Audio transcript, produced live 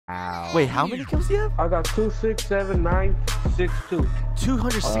Ow. Wait, how many kills do you have? I got 2, 6, 7, 9, 6, 2.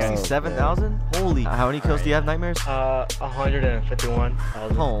 267,000? Holy. How many kills do you have, Nightmares?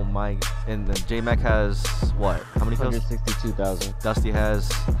 151,000. Oh my. And then J-Mac has what? How many kills? 162,000. Dusty has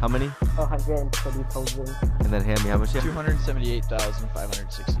how many? 130,000. And then Hammy, how much?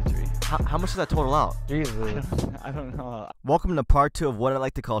 278,563. How much does that total out? Jesus. I don't know. Welcome to part 2 of what I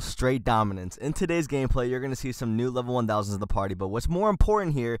like to call straight dominance. In today's gameplay, you're going to see some new level 1000s in the party, but what's more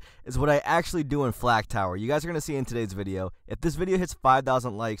important here is what I actually do in Flag Tower. You guys are going to see in today's video. If this video hits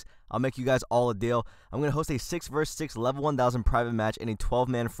 5,000 likes, I'll make you guys all a deal. I'm going to host a 6 vs 6 level 1000 private match in a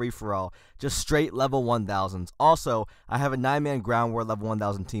 12-man free-for-all. Just straight level 1000s. Also, I have a 9-man ground war level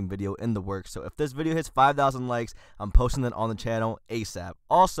 1000 team video in the works, so if this video hits 5,000 likes, I'm posting it on the channel ASAP.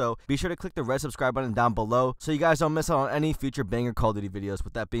 Also, be sure to click the red subscribe button down below so you guys don't miss out on any future banger Call of Duty videos.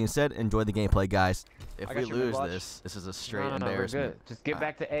 With that being said, enjoy the gameplay, guys. If we lose this is a straight embarrassment. Good. Just get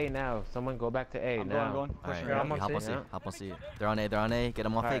back to A now. Someone go back to A now. I'm going. Alright, Pushing hop on C. Hop on C. They're on A. They're on A. Get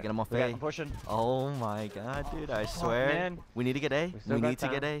them off A. Get them off A. I'm pushing. Oh my god, dude! I swear. Man. We need to get A. We need to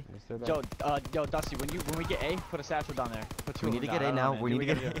get A. Yo, Dusty, when we get A, put a satchel down there. Put two. We need to get A now. We need to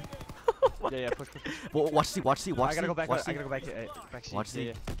get A. Yeah, push. Well, watch C. Watch C. Watch C. I gotta go back. Watch I gotta go back to A. Back C. Watch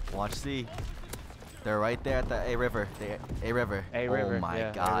C. Watch C. They're right there at the A river. The A river. A river. Oh my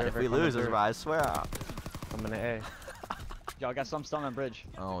yeah, god! If we lose this, I swear. I'm in A. Yo, I got some stun on bridge.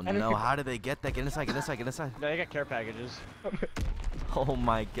 Oh no! How did they get that? Get inside! Get inside! Get inside! No, they got care packages. Oh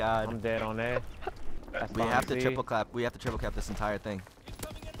my god! I'm dead on A. We have to triple clap. We have to triple clap this entire thing.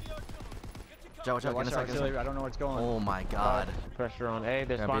 Joe, get inside, get inside. I don't know where it's going. Oh my god. Pressure on A.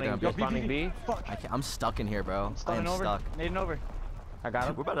 They're They're spawning B. Fuck. I'm stuck in here, bro. I am stuck. Nading over. I got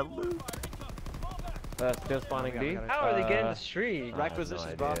him. We're about to lose. Still spawning B. How are they getting the street? Right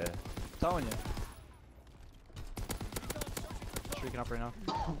positions, bro. I'm telling you. Streaking up right now.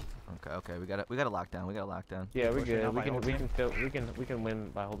 Okay. We got a lockdown. We got a lockdown. Yeah, we're good. We can win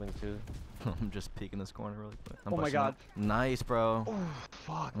by holding 2. I'm just peeking this corner really quick. Oh my god. Nice, bro. Oh,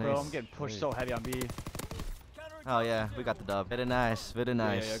 fuck, Nice. bro. I'm getting pushed so heavy on B. Oh yeah, we got the dub. Very nice. Very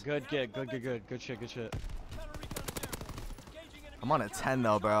nice. Yeah, good. Good shit. I'm on a 10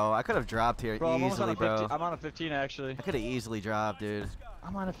 though, bro. I could have dropped here easily, bro. I'm on a 15 actually. I could have easily dropped, dude.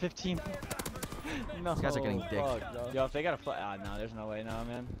 I'm on a 15. No. These guys are getting dicked. Yo, if they got a flat, no, there's no way now,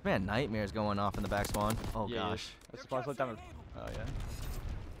 man. Man, Nightmares going off in the back spawn. Oh gosh. Let's let down. Oh yeah.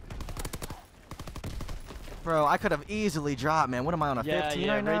 Bro, I could have easily dropped, man. What am I on a 15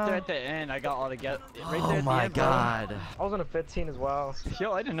 right now? Right there at the end, I got all to get. Right there Oh at my the end, god. Bro. I was on a 15 as well.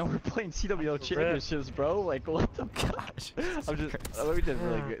 Yo, I didn't know we were playing CWO championships, bro. Like, what the Gosh. I'm just. We did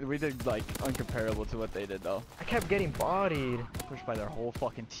really good. We did like uncomparable to what they did, though. I kept getting bodied. Pushed by their whole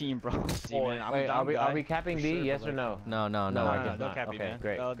fucking team, bro. See, Oh, man, wait, are we capping B? Sure, yes or no? No. Don't cap me, Okay, man.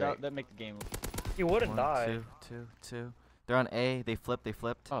 great. That make the game. You wouldn't die. Two. They're on A. They flipped.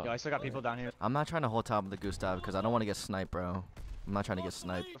 Oh. Yo, I still got people down here. I'm not trying to hold top of the Gustav because I don't want to get sniped, bro. I'm not trying to get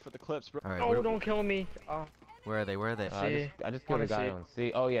sniped. For the clips, bro. All right. Oh, don't kill me. Oh, Where are they? I just killed a guy on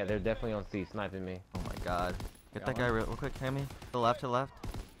C. Oh yeah, they're definitely on C, sniping me. Oh my god. Get that guy real quick, Hammy. To the left.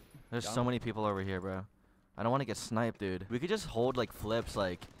 There's so many people over here, bro. I don't want to get sniped, dude. We could just hold like flips,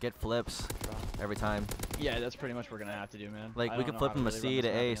 like get flips every time. Yeah, that's pretty much what we're gonna have to do, man. Like we could flip them a C to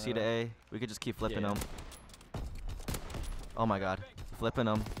A, C to A. We could just keep flipping them. Oh my god. Flipping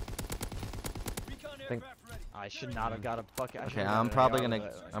them. I should not have got a fucking. Okay, I'm probably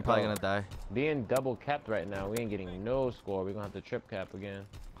gonna die. Being double capped right now, we ain't getting no score. We're gonna have to trip cap again.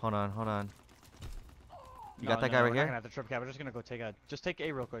 Hold on. You got that guy right We're not here? gonna have to trip cap. We're just gonna go take A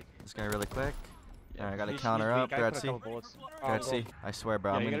real quick. This guy really quick. Yeah, Alright, I gotta he's counter weak. up. They're at C. They're at C. I swear,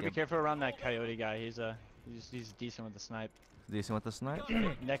 bro. Yeah, I'm you gonna gotta be careful around that coyote guy. He's decent with the snipe. decent with the snipe.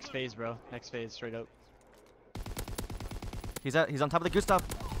 Next phase, bro. Next phase, straight up. He's on top of the Gustav.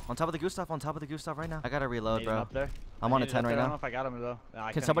 On top of the Gustav right now. I gotta reload, bro. Up there. I'm on a 10 right now. I don't know if I got him though.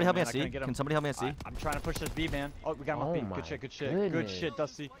 Can somebody help me at C? Can somebody help me at C? I'm trying to push this B, man. Oh, we got him on B. Good shit. Good shit,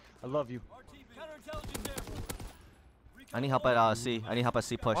 Dusty. I love you. I need help at C. I need help at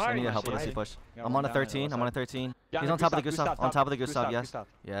C push. I need help with the C push. I'm on a 13. I'm on a 13. He's on top of the Gustav. On top of the Gustav.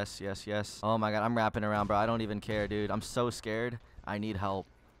 Yes. Oh my god, I'm wrapping around, bro. I don't even care, dude. I'm so scared. I need help.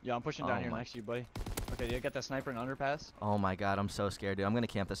 Yeah, I'm pushing down here next to you, buddy. Okay, you got that sniper in underpass? Oh my god, I'm so scared, dude. I'm gonna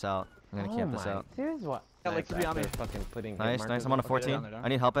camp this out. Here's what. Got like 3 on me. Fucking putting Nice. I'm on a 14. I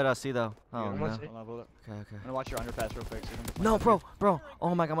need help at C though. Oh no. Okay. Okay. I'm gonna watch your underpass real quick. No, bro.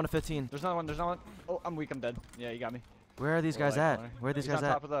 Oh my god, I'm on a 15. There's another one. Oh, I'm weak. I'm dead. Yeah, you got me. Where are these guys at? Where are these guys on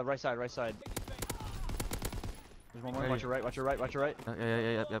at? top of the right side. There's one more. Watch your right. Watch your right. Watch your right.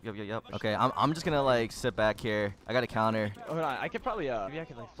 Yep. Okay, I'm just gonna like sit back here. I got a counter. Hold on. I could probably maybe I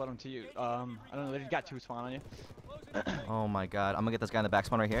could like flood him to you. I don't know. They got 2 spawn on you. Oh my god, I'm gonna get this guy in the back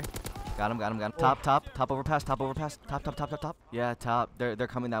spawn right here. Got him. Top overpass. Top. Yeah, top. They're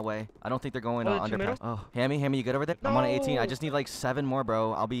coming that way. I don't think they're going underpass. Oh, Hammy, you good over there? No. I'm on 18. I just need like 7 more,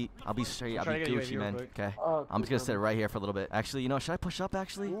 bro. I'll be straight. I'll be Gucci, man. Okay. I'm just gonna sit right here for a little bit. Actually, you know, should I push up?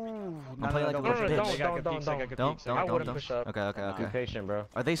 Actually, I'm playing like a little bitch. Don't. I wouldn't push up. Okay. Be patient, bro.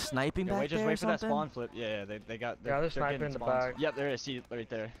 Are they sniping back Just there wait or for that something? spawn flip. Yeah, they got. They're sniping in the back. Yep, there is. See right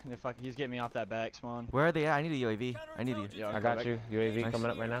there. He's getting me off that back spawn. Where are they at? I need a UAV. I need you. Yeah, I got you. UAV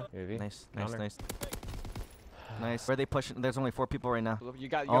coming up right now. UAV. Nice. Counter. Where are they pushing? There's only 4 people right now. You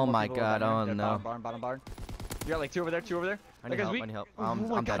got Oh more my people god. down Oh there. no. Barn. You got like 2 over there. I need help. Oh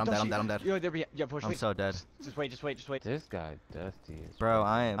I'm dead. Yo, there. Yeah, push. I'm so dead. Just wait. This guy, Dusty. Is Bro,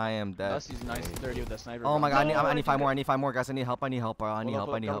 I am dead. Dusty's nice and dirty with that sniper. Oh my god, No, I need 5 more. I need 5 more, guys. I need help, bro. I need help.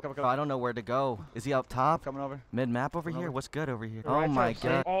 Come. Bro, I don't know where to go. Is he up top? Coming over. Mid map over Coming here? over. What's good over here? Right Oh my side,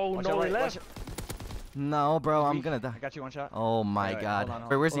 god. Oh Watch no, out, he left. No, bro, I'm gonna die. I got you 1 shot. Oh my Wait, god. hold on,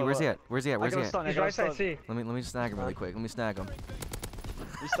 Wait, where's he hold on. at? Where's he at? He's right side C. Let me snag him really quick. Let me snag him.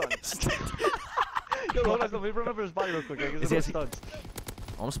 He's stunned. Yo, hold on. Let me remember his body real quick. Is he- Stunned.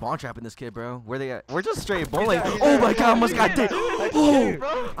 I'm spawn trapping this kid, bro. Where they at? We're just straight bowling. Oh my god, I almost got dick.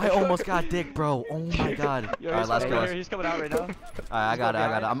 Oh, I almost got dick, bro. Oh my god. Yo, Alright, last go. He's coming out right now. Alright, I got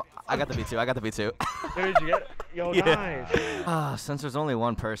it. I got the V2. Where did you get it? Yo, Yeah. nice. Since there's only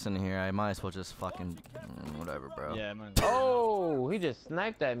 1 person here, I might as well just fucking whatever, bro. Yeah, man. Oh, he just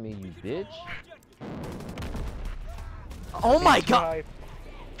sniped at me, you bitch. Oh my god.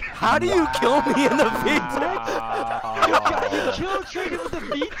 How do you kill me in the V2? You got kill triggered with the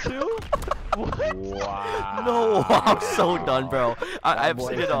V2? What? Wow. No, I'm so done, bro. I've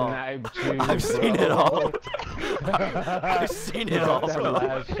seen it all. I've seen it all. I've seen it all, That bro.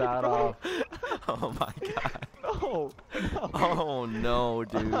 last shot off. Oh my god. No. Oh no,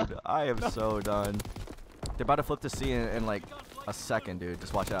 dude. I am so done. They're about to flip to C in like a second, dude.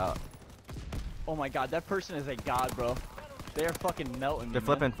 Just watch out. Oh my god, that person is a god, bro. They are fucking melting. They're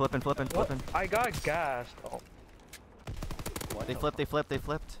flipping. I got gassed. Oh. They flipped.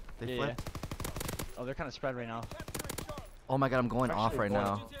 Yeah. Oh, they're kind of spread right now. Oh my god, I'm going off Actually, right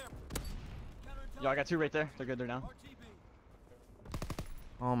now. Yo, I got 2 right there. They're good. They're down.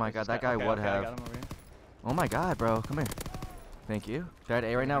 Oh my god, that guy would I have. got him over here. Oh my god, bro. Come here. Thank you. They're at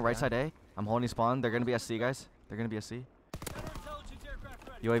A right now, right side A. I'm holding spawn. They're gonna be at C, guys. They're gonna be at C.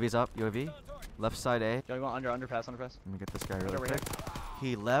 UAV's up. UAV. Left side A. Yo, you want underpass. Let me get this guy really Over quick. here.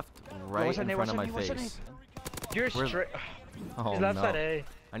 He left right in front of my face. You're Where's- straight. Oh He's left no. side A.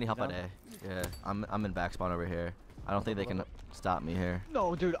 I need help at A. Yeah, I'm in back spawn over here. I don't think they can stop me here.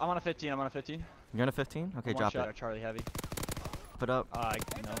 No, dude, I'm on a 15. You're on a 15? Okay, One drop shot it. at Charlie Heavy. Put up.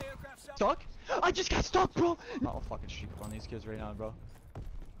 No. Stuck? I just got stuck, bro. I'll fucking streak up on these kids right now, bro.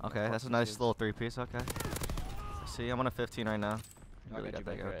 Okay, that's a nice little 3-piece. Okay. See, I'm on a 15 right now. I Really got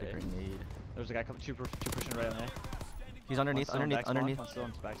got you that back guy right with the grenade. There's a guy coming two pushing right on there. He's underneath. One's still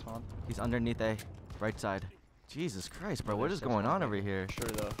in back spawn. He's underneath A, right side. Jesus Christ, bro, what is going on over here? Sure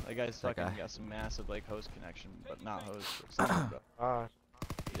though, that guy's That fucking guy. got some massive like host connection, but not host. Excited, bro. Ah.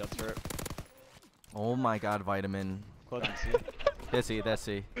 He does hurt. Oh my God, Vitamin. Close and see. That's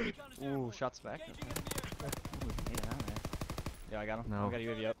C. Ooh, shots back. Yeah, I got him. No. I got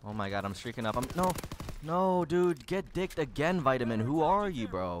UAV up. Oh my God, I'm streaking up. No, dude, get dicked again, Vitamin. Who are you,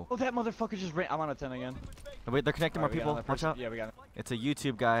 bro? Oh, that motherfucker just ran. I'm on a 10 again. Wait, they're connecting more Alright, we got people. another Watch person. out. Yeah, we got him. It's a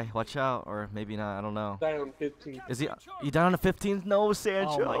YouTube guy. Watch out, or maybe not. I don't know. Down 15. Is he? You down on a 15? No,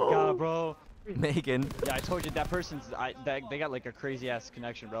 Sancho. Oh my god, bro. Megan. Yeah, I told you that person's. They got like a crazy ass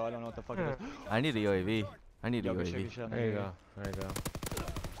connection, bro. I don't know what the fuck it is. I need a UAV. I need a Yo, good shit, UAV. good shit. There you go. There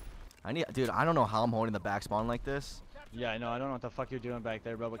you go. Dude, I don't know how I'm holding the back spawn like this. Yeah, I know. I don't know what the fuck you're doing back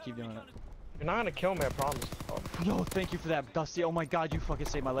there, bro, but keep doing it. You're not gonna kill me, I promise. Oh. Yo, thank you for that, Dusty. Oh my god, you fucking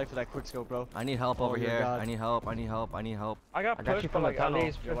saved my life for that quick scope, bro. I need help Oh, over your here. God. I need help. I need help. I need help. I got I got pushed you for from the like at tunnel.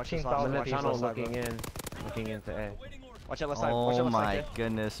 least Yeah, watch this 15,000. I'm in the Watch tunnel this side, looking in. Looking into A. Watch that left side. Watch that Oh left my side.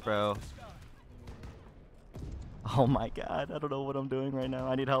 goodness, bro. Oh my God, I don't know what I'm doing right now.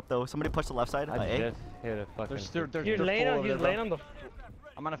 I need help though. Somebody push the left side. I A. just hit a fucking. He's laying on. He's laying on the.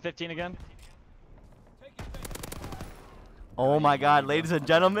 I'm on a 15 again. Oh my God, ladies and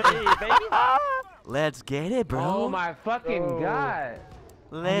gentlemen. Hey, baby. Let's get it, bro. Oh my fucking Oh. god.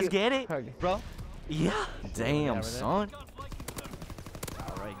 Let's get it. Bro. Yeah. Damn, there. son.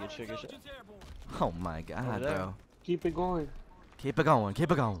 Alright, good shit, good shit. Oh my God, there. bro. Keep it going. Keep it going.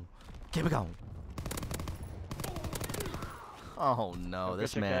 Keep it going. Keep it going. Oh no, Good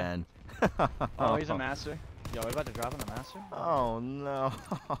this shit, man. Oh, he's a master. Yo, we're about to drop on the master? Oh no.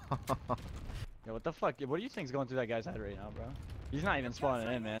 Yo, what the fuck? What do you think's going through that guy's head right now, bro? He's not even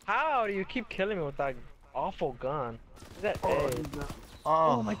spawning in, man. How do you keep killing me with that awful gun? Is that A?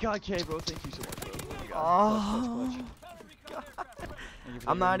 Oh my god, K, bro. Thank you so much, bro. Oh my god. Clutch. Thank you for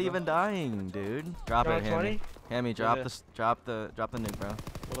I'm the not game, even bro. dying, dude. Drop it, Hammy. 20? Hammy, drop the nuke, bro.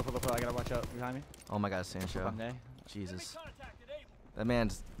 Hold up. I gotta watch out behind me. Oh my God, Sancho. Sunday. Jesus. That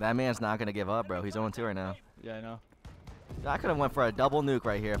man's not gonna give up, bro. He's 0-2 right now. Yeah, I know. I could have went for a double nuke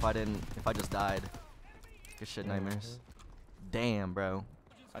right here if I just died. Good shit, Nightmares. Damn, bro.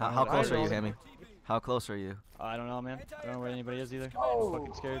 How close are you, Hammy? How close are you? I don't know, man. I don't know where anybody is either. I'm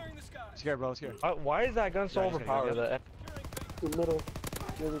fucking scared. Scared, bro. Scared. Why is that gun so Yeah, I just gotta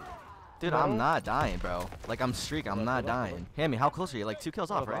overpowered? Dude, I'm not dying, bro. Like, I'm streaking. I'm not dying. Hammy, how close are you? Like, 2 kills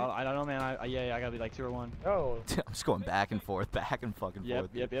off, right? I don't know, man. Yeah, I gotta be like 2 or 1. Oh. I'm just going back and forth, back and fucking forth.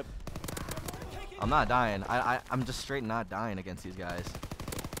 Yep. I'm not dying. I'm just straight not dying against these guys.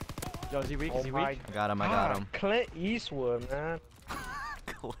 Yo, is he weak? Is he weak? I got him. I got him. Clint Eastwood, man.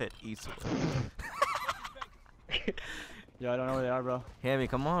 Clint Eastwood. Yo, I don't know where they are, bro. Hammy,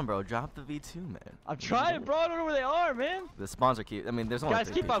 come on, bro. Drop the V2, man. I'm trying, bro. I don't know where they are, man. The spawns are cute. I mean, there's only Guys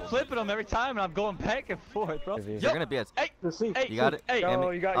 3 keep on people. flipping them every time, and I'm going back and forth, bro. They're Yo, gonna be at. hey, Hey, You got it? Hey, Yo,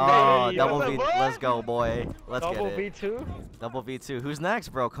 Hammy? you got Oh, you double got V. what? Let's go, boy. Let's double get it. V2? Double V2. Who's next,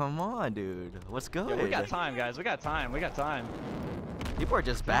 bro? Come on, dude. What's good? Yo, we got time, guys. We got time. People are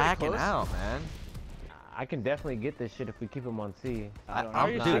just Anybody backing close? out, man. I can definitely get this shit if we keep him on C. I don't know. How are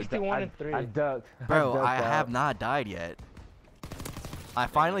I'm you dude, 61 and 3? I ducked. Bro, ducked I have out. not died yet. I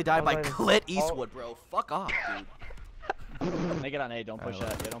finally died by like, Clint Eastwood, bro. Fuck off, dude. Make it on A. Don't push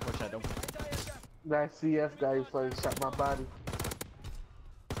that. Yeah, don't push that. Don't. That CF guy who fucking shot my body.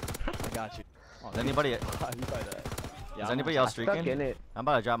 I got you. Oh, Is anybody? you buy that. Yeah, Is I'm anybody on- else Stuck streaking? in it. I'm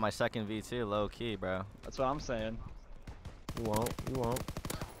about to drop my second V2, low key, bro. That's what I'm saying. You won't. You won't.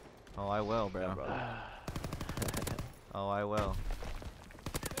 Oh, I will, bro. Yeah, brother. Oh, I will.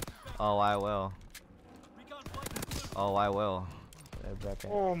 Oh, I will. Oh, I will.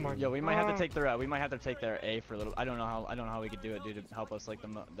 Oh my god. Yo, we might have to take their. We might have to take their A for a little. I don't know how we could do it, dude, to help us like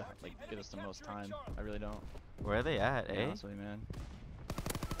like give us the most time. I really don't. Where are they at, To be eh? honest with you, man.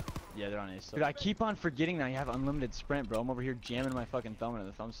 Yeah, they're on A. Dude, I keep on forgetting that you have unlimited sprint, bro. I'm over here jamming my fucking thumb into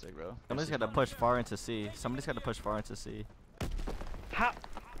the thumbstick, bro. Somebody's got to push far into C. Somebody's got to push far into C. How?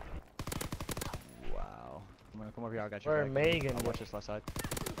 Wow. I'm gonna come over here. I got you. Where back. Megan? I'll watch this left side.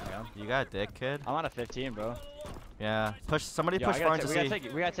 Yeah. You got dick, kid. I'm on a 15, bro. Yeah. Push. Somebody Yo, push far into we C.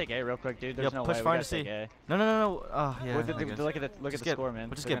 gotta take A real quick, dude. There's Yeah, no push way. far We into gotta C. take A. No, no, no, no. Oh, yeah. Look I at guess. the look at Just the get- score, man.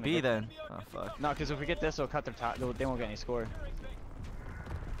 We'll just They're get gonna B go- then. Oh, fuck. No, because if we get this, they'll cut their top. They won't get any score.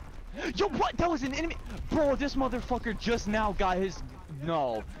 Yo, what? That was an enemy. Bro, this motherfucker just now got his.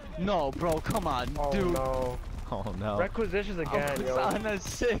 No, bro, come on, Oh dude. no. Oh, no. Requisitions I again, was yo. on a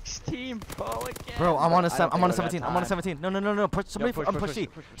 16, bro. Again. Bro, I'm on a I don't I'm on a think we're 17. at I'm on a time. 17. No, no, no, no. Push somebody. push, I'm push, push C.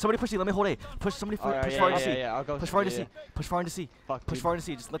 push. Somebody push C. Let me hold A. Push somebody. Alright, Push yeah, far into yeah, C. yeah, I'll go Push for far it, into C. yeah. Push far into C. Fuck, Push dude. far into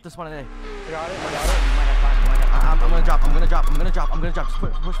C. Just let this one in A. I got it. You might have time. I'm gonna drop. I'm gonna drop. I'm gonna drop. I'm gonna drop.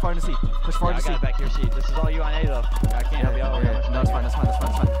 Just push far into C. Push far Yeah, I into C. got it back here, C. This is all you on A, though. I can't help you out. Yeah, no, it's fine. That's fine. That's fine.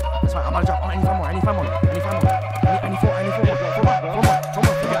 That's fine. That's fine. I'm gonna drop. I need 5 more. I need 5 more. I need 5 more. I need 4. I need 4 more. 4 more. 4 more. 4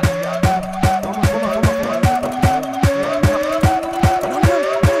 more. You got it, you got it.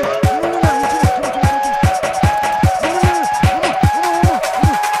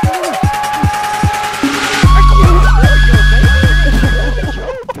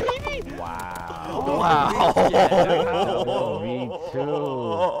 Wow.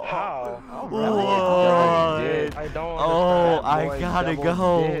 V2. How? What? I don't Oh, understand. I boy, gotta double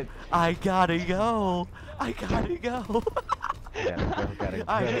go. dip. I gotta go. I gotta go. I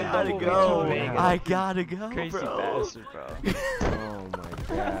gotta Double go. V2 I gotta go, Crazy bro. bastard, bro. Oh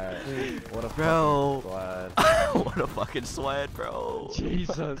my god. What a Bro. fucking squad. What a fucking sweat, bro.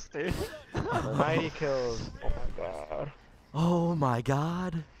 Jesus, dude. 90 kills. Oh my god. Oh my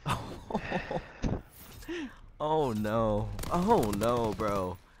god. Oh no. Oh no,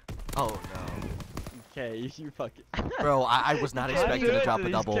 bro. Oh no. Okay, you fucking. Bro, I was not expecting to drop a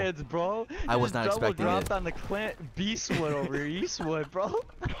These double. kids, bro. I was Just not double expecting dropped it. on the Clint Beastwood over here. Eastwood, bro.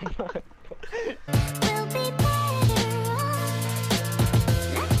 We'll be back.